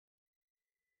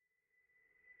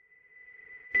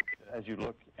as you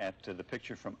look at the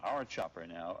picture from our chopper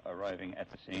now arriving at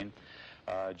the scene,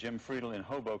 Jim Friedel in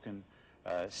Hoboken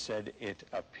said it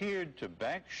appeared to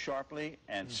bank sharply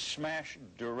and smash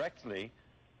directly,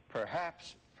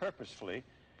 perhaps purposefully,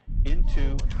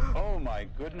 into, oh my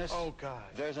goodness, oh God,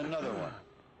 there's another one.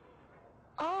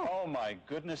 Oh my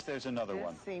goodness, there's another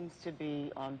one. This seems to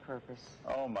be on purpose.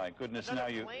 Oh my goodness, another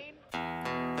now you... plane?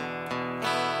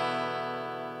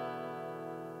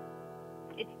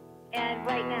 And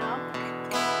right now,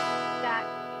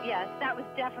 that was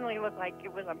definitely looked like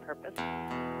it was on purpose.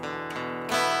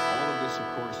 All of this,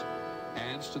 of course,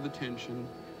 adds to the tension,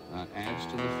 adds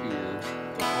to the fuel,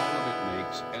 but all of it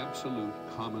makes absolute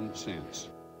common sense.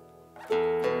 Let's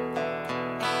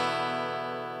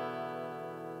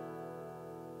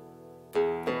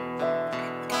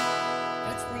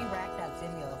re-rack that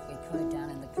video if we could down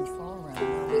in the control room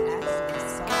where we actually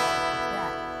saw the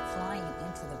jet flying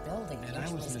into the building, and which I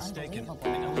was mistaken. unbelievable.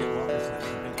 I mean, Elliot Walker said it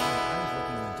was a big plane. I was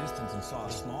looking in the distance and saw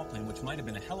a small plane, which might have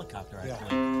been a helicopter, actually.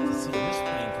 To see this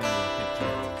plane come into the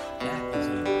picture, that is a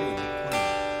big plane.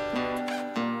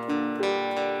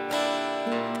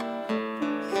 I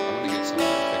want to get someone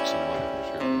to fix some monitors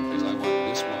here, because I want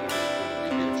this monitor in front of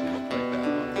me here to look like that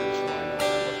monitor, so I know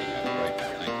I'm looking at it right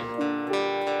now. Thank you.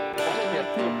 I didn't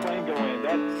see a plane go in.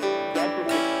 That just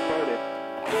exploded.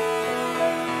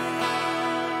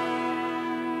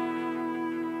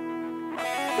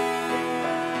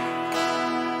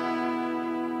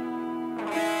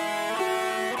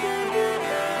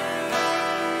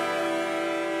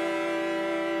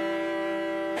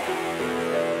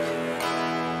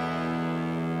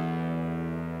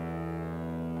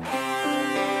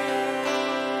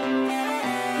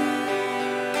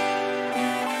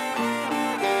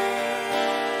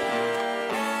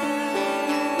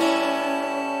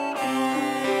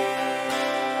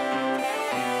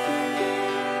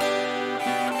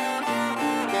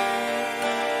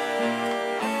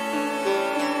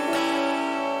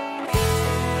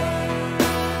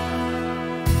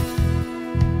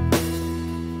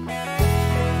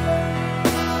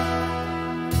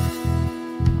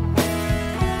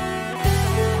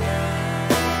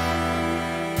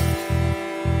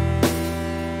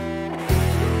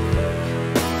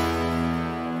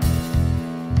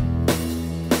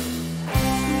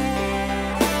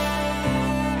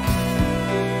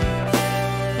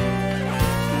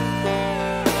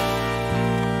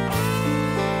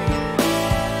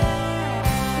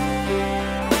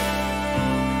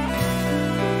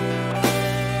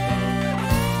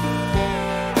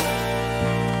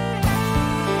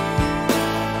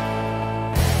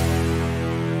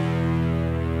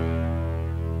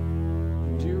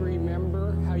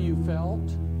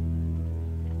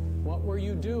 What were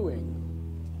you doing?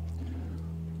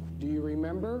 Do you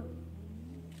remember?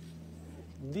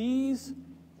 These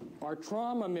are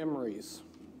trauma memories.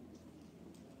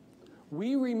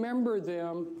 We remember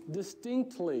them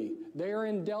distinctly. They are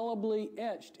indelibly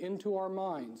etched into our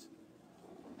minds.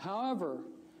 However,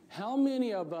 how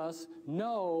many of us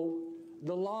know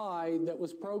the lie that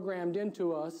was programmed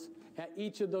into us at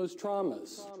each of those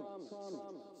traumas?